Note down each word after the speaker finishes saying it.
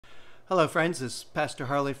Hello, friends. This is Pastor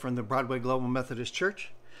Harley from the Broadway Global Methodist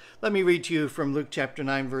Church. Let me read to you from Luke chapter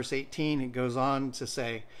 9, verse 18. It goes on to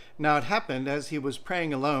say, "Now it happened as he was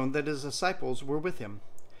praying alone that his disciples were with him.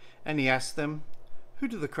 And he asked them, 'Who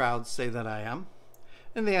do the crowds say that I am?'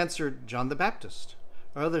 And they answered, 'John the Baptist.'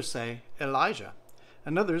 Or others say, 'Elijah.'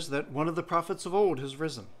 And others that one of the prophets of old has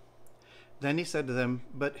risen." Then he said to them,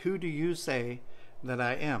 "But who do you say that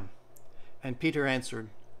I am?" And Peter answered,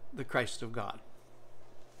 "The Christ of God."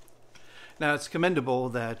 Now, it's commendable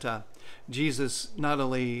that Jesus not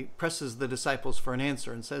only presses the disciples for an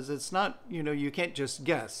answer and says, it's not, you can't just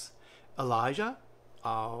guess. Elijah?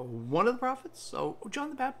 One of the prophets? Oh, John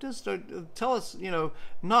the Baptist? Or, tell us,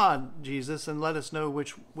 nod, Jesus, and let us know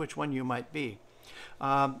which one you might be.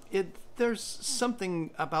 There's something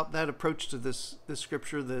about that approach to this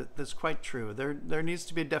scripture that's quite true. There needs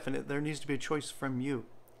to be there needs to be a choice from you.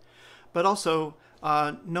 But also,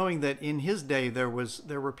 knowing that in his day there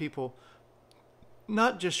were people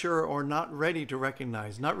not just sure or not ready to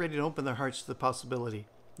recognize, not ready to open their hearts to the possibility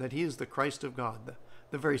that he is the Christ of God,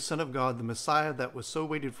 the very Son of God, the Messiah that was so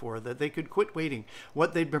waited for, that they could quit waiting.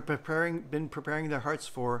 What they'd been preparing their hearts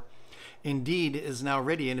for, indeed is now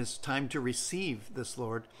ready, and it's time to receive this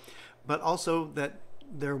Lord. But also that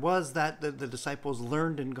there was that the disciples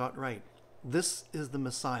learned and got right. This is the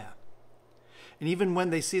Messiah. And even when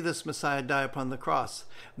they see this Messiah die upon the cross,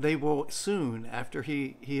 they will soon, after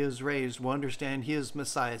he is raised, will understand he is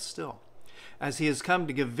Messiah still. As he has come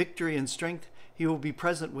to give victory and strength, he will be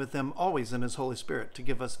present with them always in his Holy Spirit to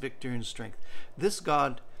give us victory and strength. This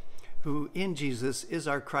God, who in Jesus is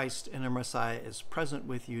our Christ and our Messiah, is present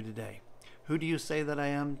with you today. Who do you say that I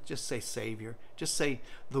am? Just say Savior. Just say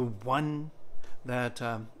the one that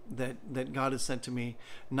God has sent to me,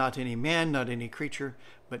 not any man, not any creature,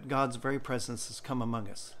 but God's very presence has come among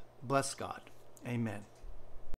us. Bless God. Amen.